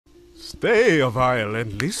Stay a while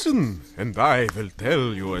and listen, and I will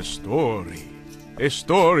tell you a story. A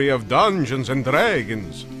story of dungeons and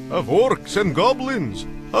dragons, of orcs and goblins,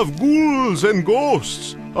 of ghouls and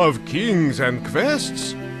ghosts, of kings and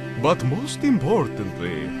quests, but most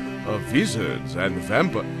importantly, of wizards and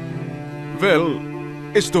vampires. Well,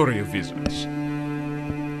 a story of wizards.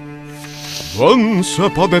 Once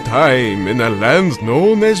upon a time, in a land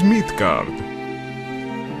known as Midgard,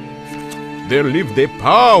 there lived a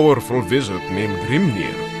powerful wizard named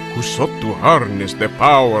Grimnir, who sought to harness the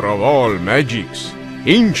power of all magics,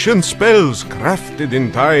 ancient spells crafted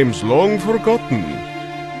in times long forgotten.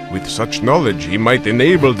 With such knowledge, he might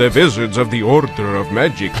enable the wizards of the Order of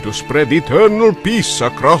Magic to spread eternal peace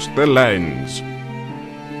across the lands.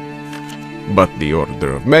 But the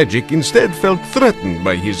Order of Magic instead felt threatened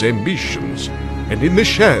by his ambitions, and in the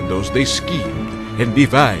shadows they schemed and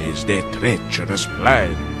devised a treacherous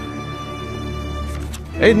plan.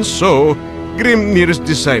 And so, Grimnir's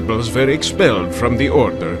disciples were expelled from the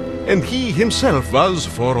Order, and he himself was,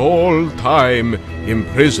 for all time,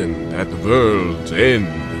 imprisoned at World's End.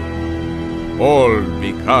 All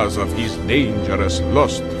because of his dangerous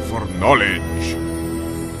lust for knowledge.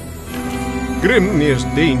 Grimnir's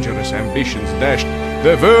dangerous ambitions dashed,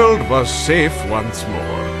 the world was safe once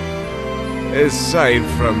more. Aside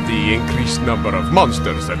from the increased number of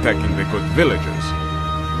monsters attacking the good villagers.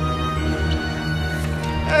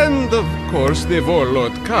 And of course the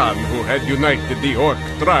warlord Khan, who had united the orc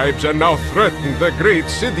tribes and now threatened the great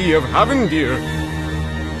city of Havendir.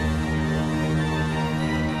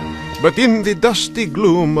 But in the dusty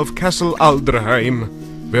gloom of Castle Aldraheim,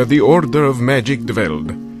 where the Order of Magic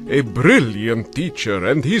dwelled, a brilliant teacher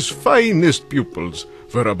and his finest pupils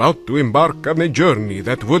were about to embark on a journey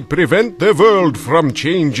that would prevent the world from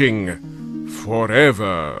changing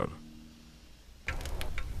forever.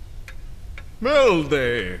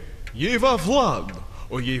 Melde, je var Vlad,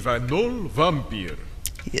 och je var noll vampyr.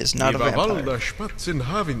 He is not a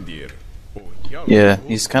vampire. Yeah,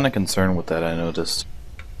 he's kind of concerned with that, I noticed.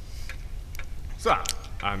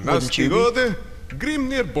 Wouldn't you be?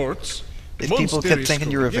 If people kept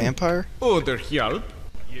thinking you're a vampire? I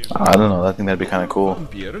don't know, I think that'd be kind of cool.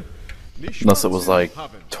 Unless it was like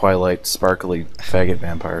Twilight sparkly faggot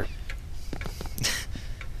vampire.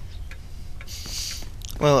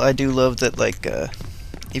 Well, I do love that, like,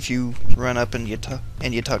 if you run up and you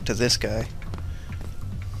talk to this guy.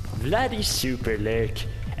 Vlad is super leuk.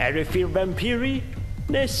 Är du för vampyr?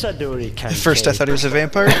 Nästa då kan. At first I thought he was a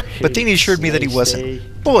vampire, but then he assured me that he wasn't.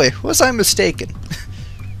 Boy, was I mistaken.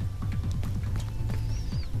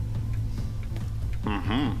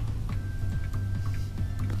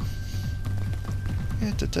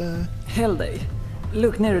 Hell dig.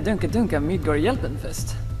 Luk ner och dunka Midgård-hjälpen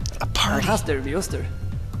först. A party. Haster vid oster.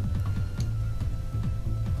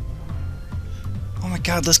 Oh my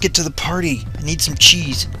god, let's get to the party. I need some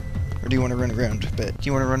cheese. Or do you want to run around a bit? Do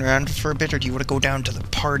you want to run around for a bit, or do you want to go down to the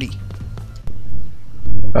party?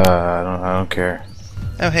 I don't care.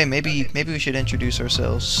 Oh, hey, maybe we should introduce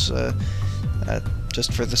ourselves,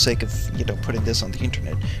 just for the sake of, you know, putting this on the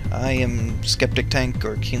internet. I am Skeptic Tank,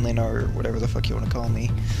 or Keenlanar, or whatever the fuck you want to call me.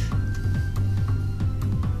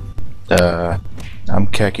 I'm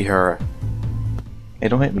Kakihara. Hey,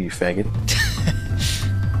 don't hit me, you faggot.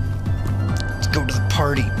 Let's go to the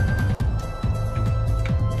party.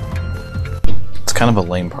 It's kind of a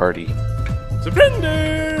lame party.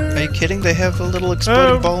 Surrender! Are you kidding? They have a little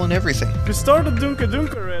exploding ball and everything. Vi startade dunka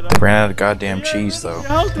redan. Ran out of goddamn cheese, though.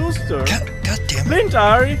 Allt oster. God damn it. Blint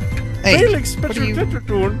Ari. Hey, Felix what are you...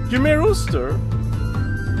 Pettertorn. Ju mer oster.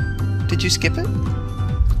 Did you skip it?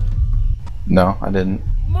 No, I didn't.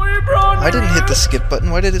 I didn't hit the skip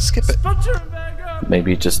button. Why did it skip it?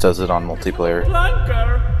 Maybe it just does it on multiplayer.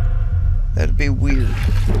 That'd be weird.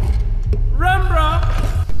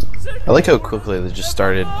 I like how quickly they just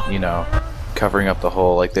started, you know, covering up the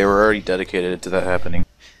hole. Like, they were already dedicated to that happening.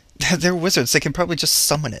 They're wizards. They can probably just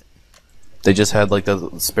summon it. They just had, like,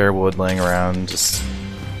 the spare wood laying around, just...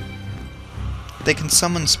 They can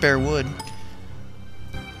summon spare wood.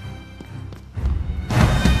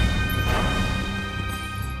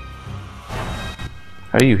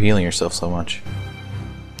 How are you healing yourself so much?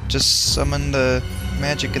 Just summon the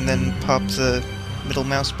magic and then pop the middle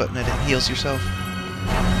mouse button and it heals yourself.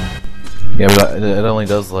 Yeah, but it only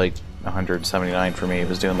does like 179 for me. It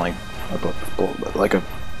was doing like a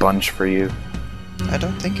bunch for you. I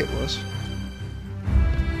don't think it was.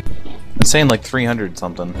 It's saying like 300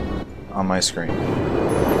 something on my screen.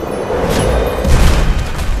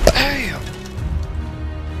 Bam!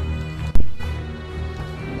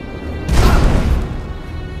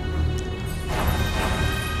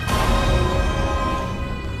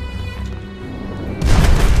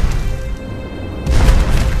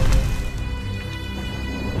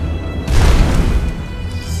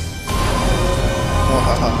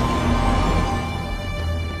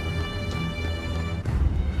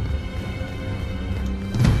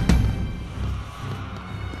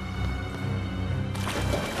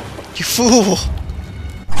 Fool!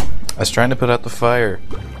 I was trying to put out the fire.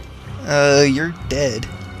 You're dead.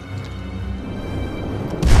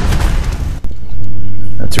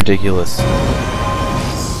 That's ridiculous.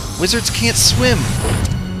 Wizards can't swim!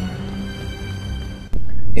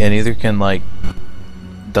 Yeah, neither can, like,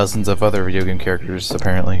 dozens of other video game characters,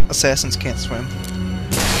 apparently. Assassins can't swim.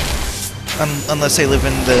 Unless they live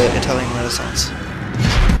in the Italian Renaissance.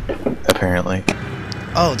 Apparently.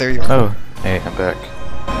 Oh, there you are. Oh, hey, I'm back.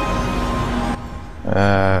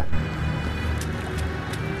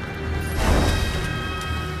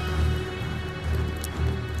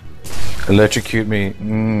 Electrocute me.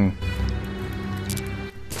 Who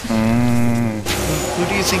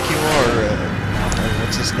do you think you are?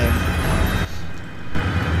 What's his name?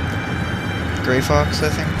 Grey Fox, I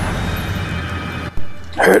think?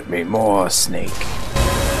 Hurt me more, Snake.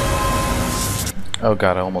 Oh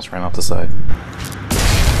god, I almost ran off the side.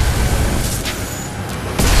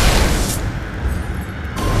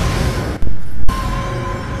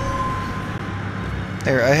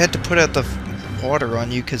 There, I had to put out the water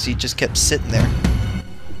on you because he just kept sitting there.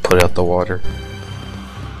 Put out the water.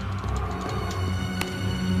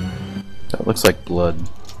 That looks like blood.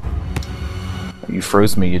 You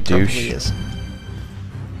froze me, you douche. Probably is.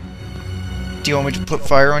 Do you want me to put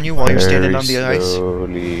fire on you while you're standing on the ice?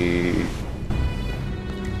 Slowly.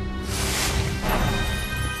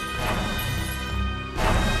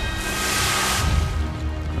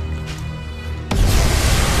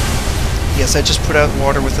 Yes, I just put out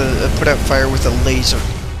water with a put out fire with a laser.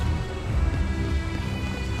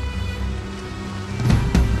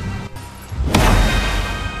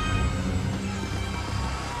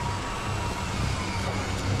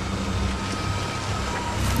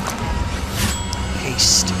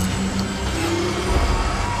 Haste.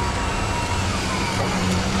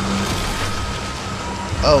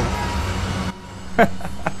 Oh.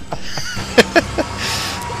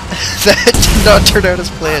 That did not turn out as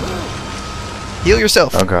planned. Heal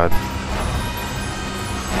yourself. Oh god.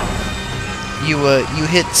 You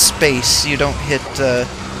hit space. You don't hit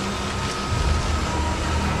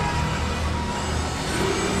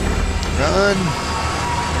Run.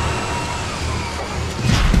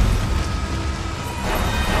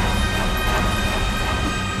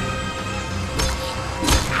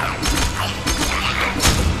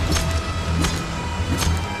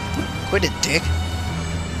 Quit it, dick.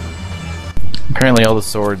 Apparently all the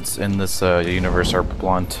swords in this universe are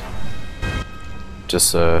blunt. Just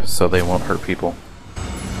so they won't hurt people.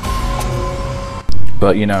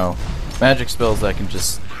 But you know, magic spells that can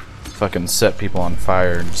just fucking set people on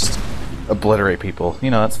fire and just obliterate people, you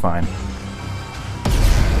know, that's fine.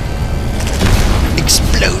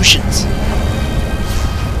 Explosions!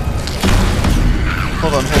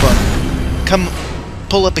 Hold on, hold on. Come,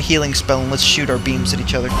 pull up a healing spell and let's shoot our beams at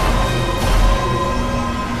each other.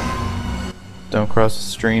 Don't cross the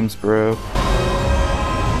streams, bro.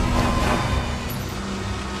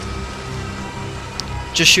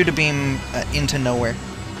 Just shoot a beam into nowhere.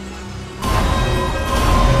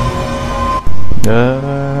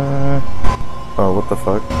 Oh, what the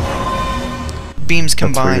fuck? Beams That's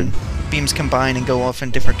combine. weird. Beams combine and go off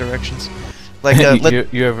in different directions. Like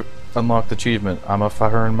you have unlocked achievement. I'm a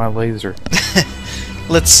firing my laser.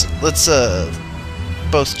 let's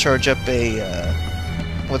both charge up a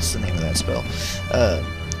what's the name of that spell?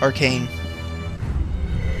 Arcane.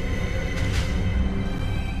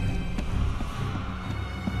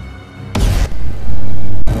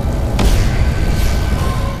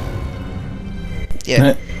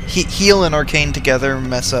 Yeah, heal and arcane together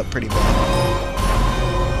mess up pretty bad.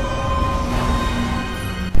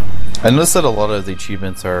 I noticed that a lot of the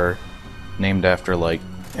achievements are named after, like,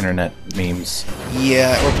 internet memes.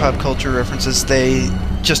 Yeah, or pop culture references.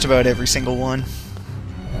 Just about every single one.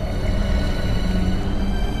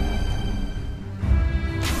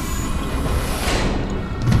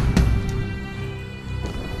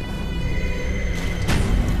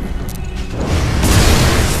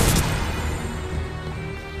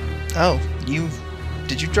 Oh,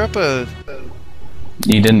 did you drop a...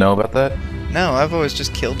 You didn't know about that? No, I've always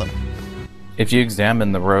just killed them. If you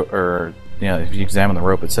examine the rope, or if you examine the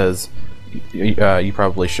rope, it says you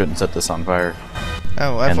probably shouldn't set this on fire.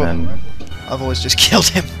 Oh, I've always just killed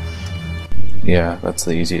him. Yeah, that's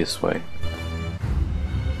the easiest way.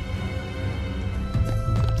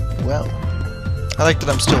 Well, I like that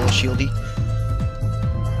I'm still a shieldy.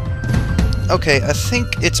 Okay, I think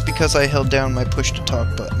it's because I held down my push to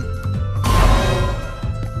talk button.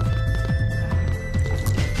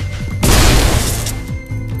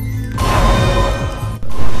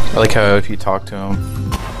 I like how if you talk to him,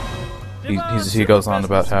 he goes on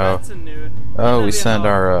about how Oh, we sent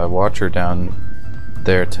our watcher down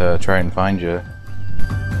there to try and find you.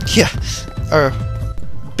 Yeah.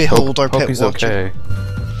 Behold our Hope pet he's watcher. okay.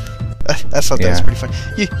 I thought that was Yeah. pretty funny.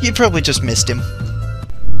 You probably just missed him.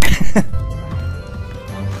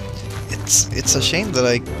 It's a shame that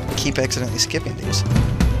I keep accidentally skipping these.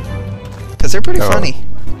 Because they're pretty Oh. funny.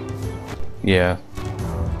 Yeah.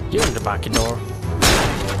 You're in the back door.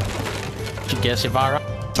 Did you guess Ivara?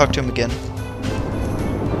 Talk to him again.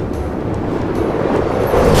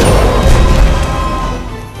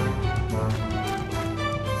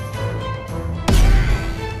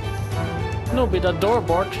 No, be the door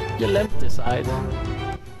board. You left this side.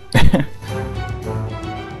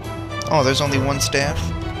 Oh, there's only one staff?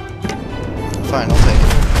 Fine, I'll take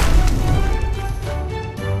it.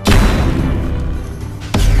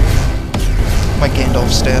 My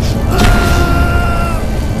Gandalf staff.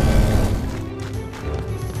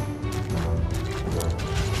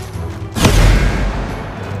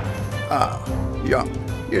 Ja,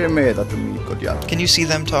 är med att de gick åt hjälp. Can you see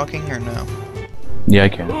them talking or no? Yeah, I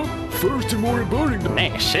can. First more burning the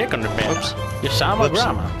Nej, second bättre. Oops. Det är samma Oops.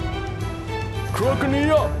 gramma. crocken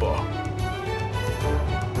up.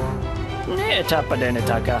 Nej, tappade den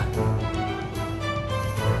tacka.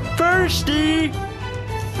 Thirsty!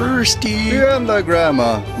 Thirsty! Enda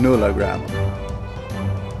gramma, nulla gramma.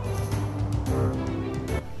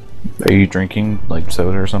 Are you drinking like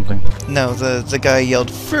soda or something? No, the guy yelled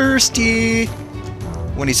 "Firsty"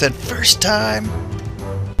 when he said "first time."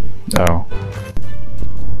 Oh.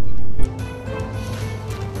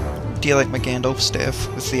 Do you like my Gandalf staff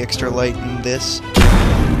with the extra light in this?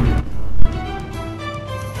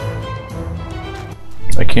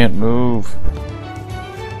 I can't move.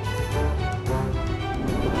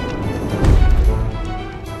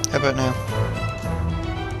 How about now?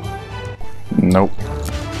 Nope.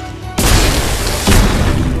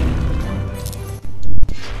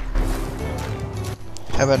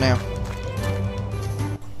 How about now?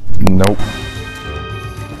 Nope.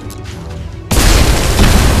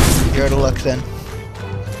 You're out of luck then.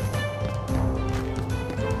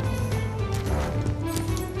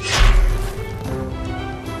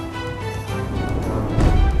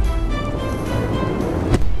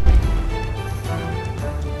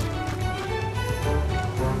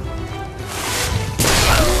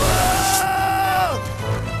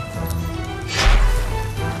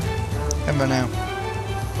 How about now?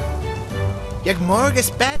 Jak mogę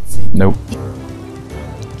spać? Nope.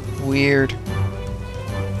 Weird.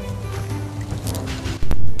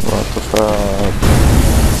 What the fuck?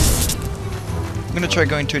 I'm gonna try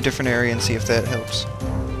going to a different area and see if that helps.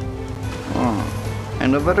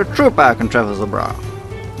 Ändå var det trooper kan träffa så bra.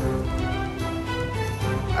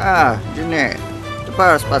 Jeanette. Det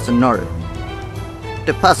bara spatsen norrut.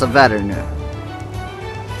 Det passar värre nu.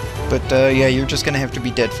 But yeah, you're just gonna have to be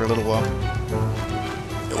dead for a little while.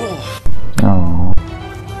 Oh.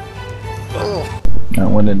 Oh, I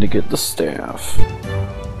wanted to get the staff.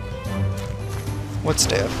 what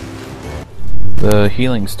staff? The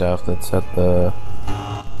healing staff that's at the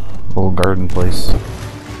little garden place.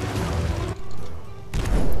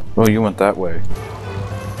 Oh, you went that way.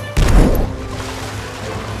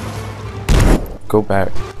 Go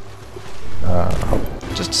back.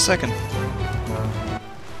 Just a second.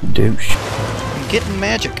 Douche. I'm getting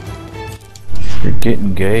magic. You're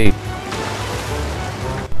getting gay.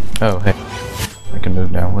 Oh, hey. I can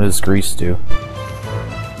move now. What does grease do?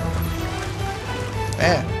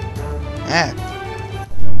 Ah. Ah.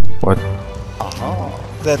 What?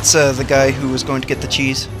 That's the guy who was going to get the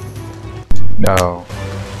cheese. No.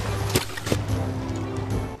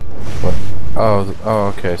 What?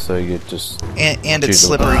 Oh, okay, so you just... And it's Shoot.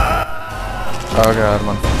 slippery. Oh god, I'm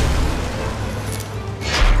on...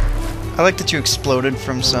 I like that you exploded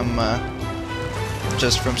from some,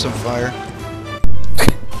 just from some fire.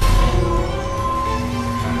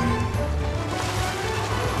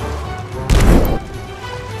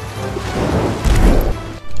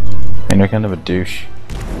 And you're kind of a douche.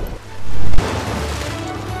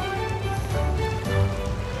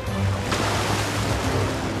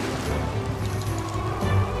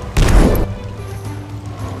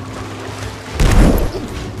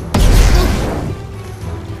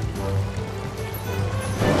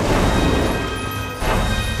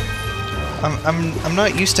 I'm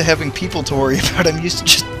not used to having people to worry about. I'm used to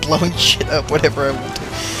just blowing shit up whatever I want to.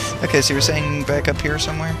 Okay, so you're saying back up here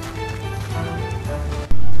somewhere?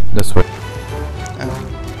 This way. Oh.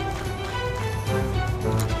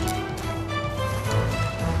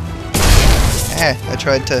 I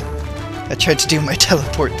tried to do my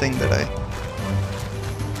teleport thing that I...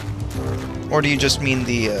 Or do you just mean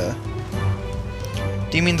the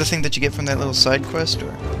Do you mean the thing that you get from that little side quest,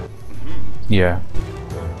 or Yeah.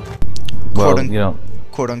 Well, Quote-un- you don't...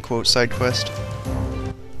 quote-unquote side quest?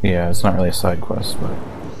 Yeah, it's not really a side quest, but...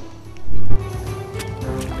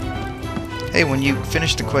 Hey, when you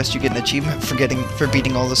finish the quest, you get an achievement for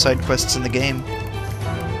beating all the side quests in the game.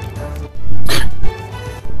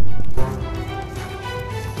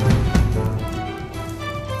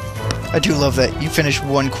 I do love that. You finish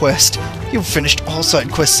one quest, you've finished all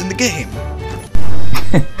side quests in the game.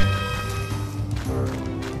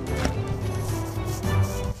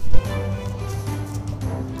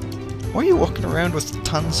 Why are you walking around with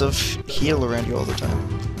tons of heal around you all the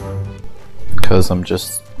time? Because I'm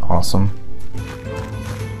just awesome.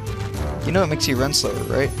 You know it makes you run slower,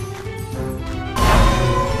 right?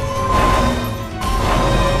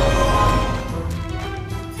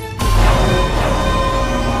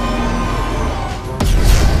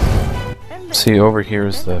 See, over here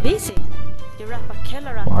is the...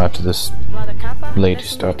 Well, after this lady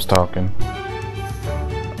stops talking.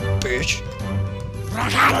 Bitch.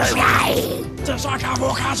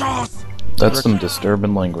 That's some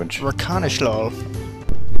disturbing language. Rakanishlau.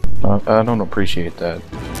 I don't appreciate that.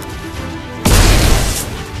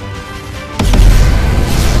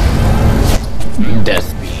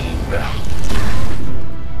 Death beam.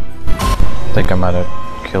 I think I might have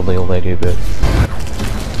killed the old lady a bit.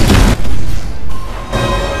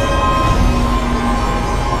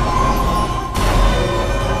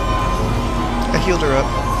 I healed her up.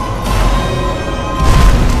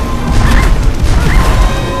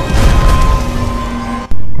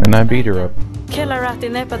 And I beat her up. Kellarat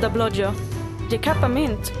inne da blodjo. Je kappa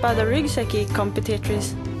mint, bada ryggsäck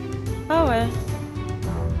competitris. Oh well.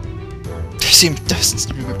 There doesn't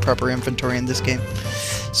seem to be proper inventory in this game.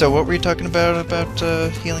 So what were you talking about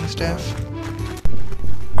healing staff?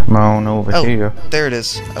 Come on over here. There it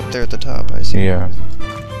is, up there at the top, I see. Yeah.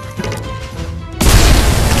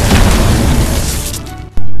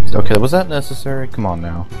 Okay, was that necessary? Come on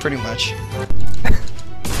now. Pretty much.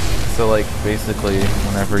 So like, basically,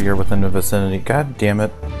 whenever you're within the vicinity... God damn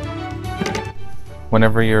it.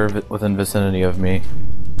 Whenever you're within vicinity of me,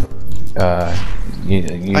 you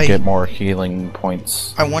get more healing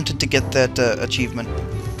points. I wanted to get that achievement.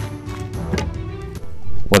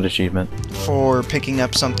 What achievement? For picking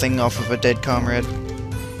up something off of a dead comrade.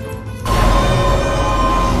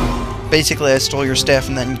 Basically, I stole your staff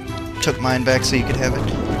and then took mine back so you could have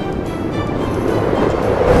it.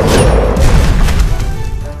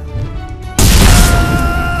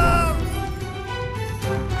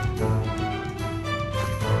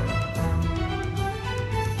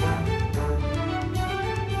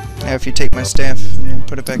 Now if you take my staff and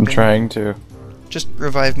put it back I'm there. trying to. Just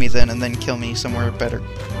revive me then, and then kill me somewhere better.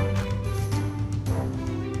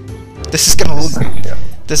 This is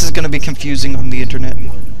gonna be confusing on the internet.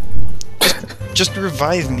 Just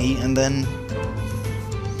revive me, and then...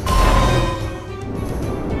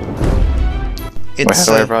 Wait, how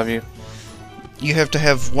do I revive you? You have to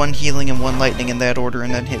have one healing and one lightning in that order,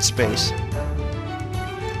 and then hit space.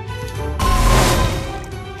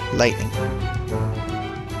 Lightning.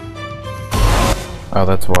 Oh,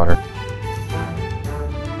 that's water.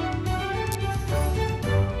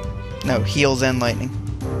 No, heal then lightning.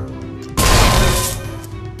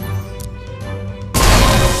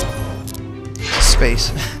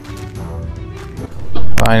 Space.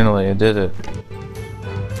 Finally, I did it.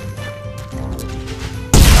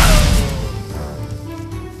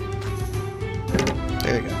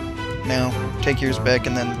 There you go. Now, take yours back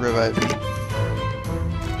and then revive me.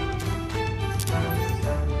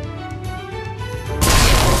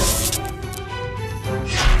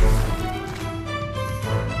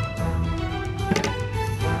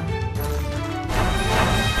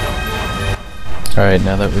 Alright,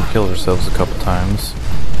 now that we've killed ourselves a couple times.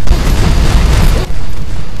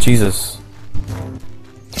 Jesus.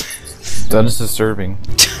 That is disturbing.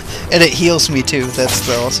 And it heals me too, that's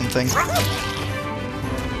the awesome thing.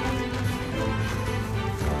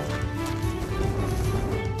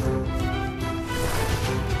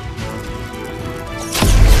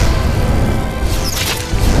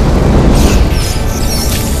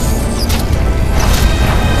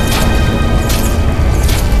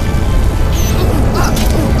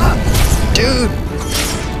 Dude!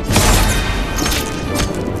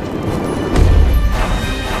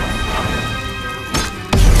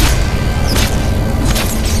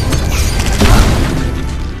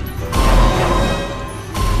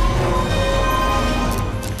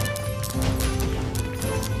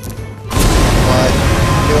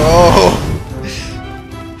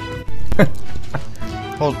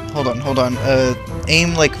 Hold on.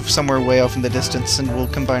 Aim like somewhere way off in the distance and we'll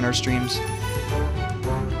combine our streams.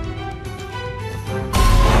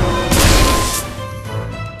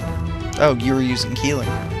 Oh, you were using healing.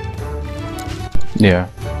 Yeah.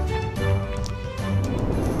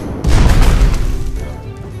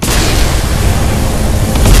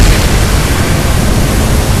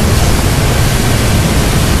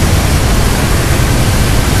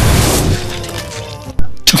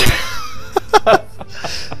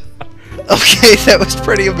 Okay, that was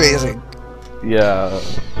pretty amazing. Yeah.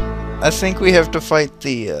 I think we have to fight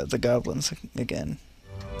the goblins again,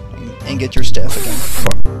 and get your staff again.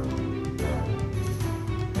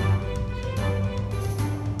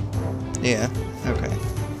 Yeah. Okay.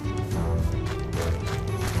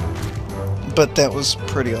 But that was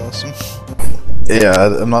pretty awesome.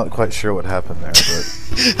 Yeah, I'm not quite sure what happened there,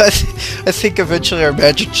 but I think eventually our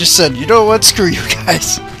magic just said, you know what, screw you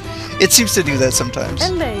guys. It seems to do that sometimes.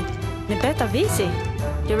 Ellei, ne betar visi.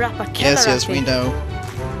 Du rappar Yes, yes, we Kakihara. know.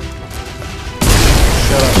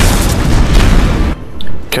 Shut up.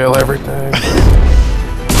 kill everything.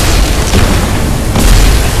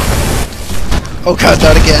 Oh god,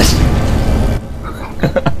 not again.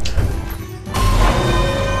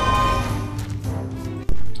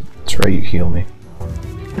 That's right, you heal me.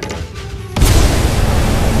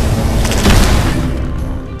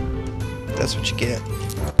 That's what you get.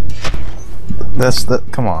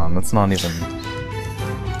 Come on, that's not even.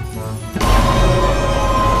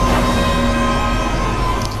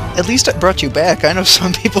 At least I brought you back. I know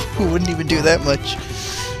some people who wouldn't even do that much.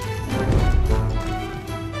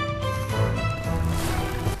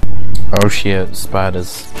 Oh shit,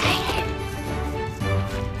 spiders.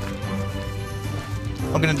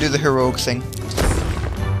 I'm gonna do the heroic thing.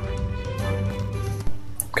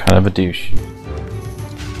 Kind of a douche.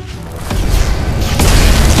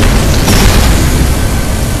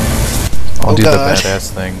 I'll do God. the badass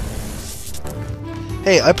thing.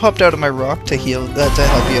 Hey, I popped out of my rock to heal, to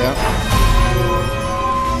help you out.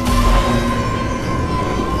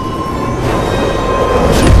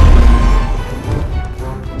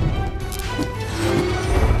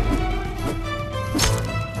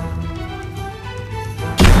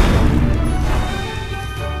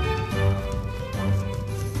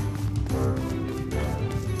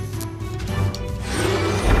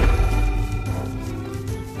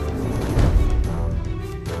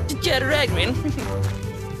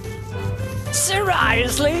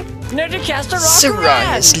 Seriously? När du kastar rock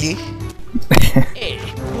Seriously?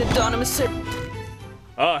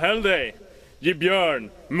 Häll dig! Ge björn,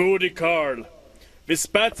 modig Karl. Vi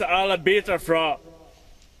spetsar alla bitar fra...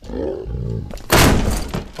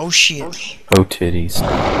 Oh shit. Oh titties.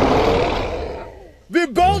 Vi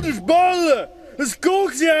Baldurs boll!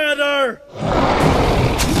 Skogsjädar!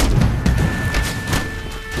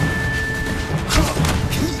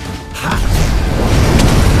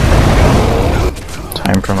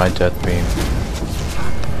 Time for my death beam.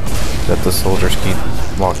 That the soldiers keep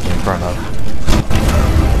walking in front of.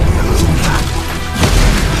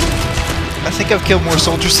 I think I've killed more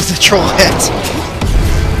soldiers than the troll has.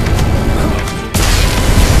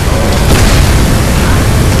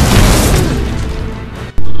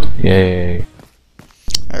 Yay.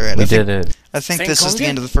 Alright, We did it. I think this is the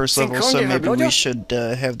end of the first level, so maybe we should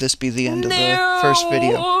have this be the end of the first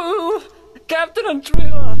video. Captain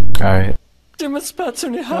Andrea! Alright. Du med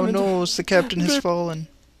spetsen i Oh handen. no, the captain has fallen.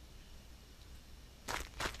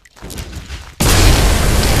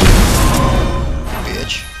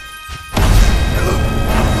 Bitch.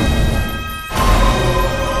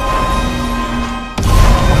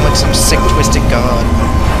 I'm like some sick, twisted god.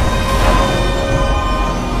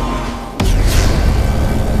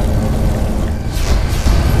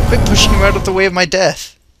 Quit pushing him out of the way of my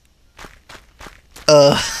death.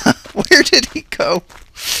 Where did he go?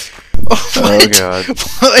 Oh, what? Oh god.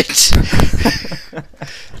 What?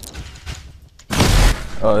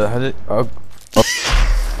 Oh, how did? Oh,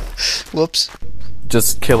 Whoops.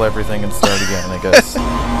 just kill everything and start again, I guess.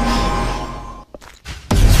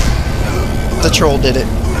 The troll did it.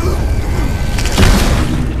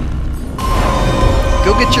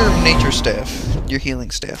 Go get your nature staff. Your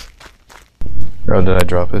healing staff. Oh, did I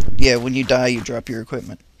drop it? Yeah, when you die, you drop your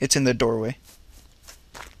equipment. It's in the doorway.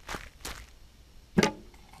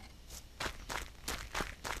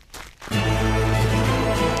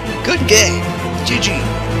 Good game! GG!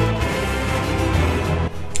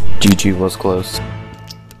 GG was close.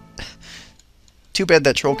 Too bad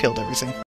that troll killed everything.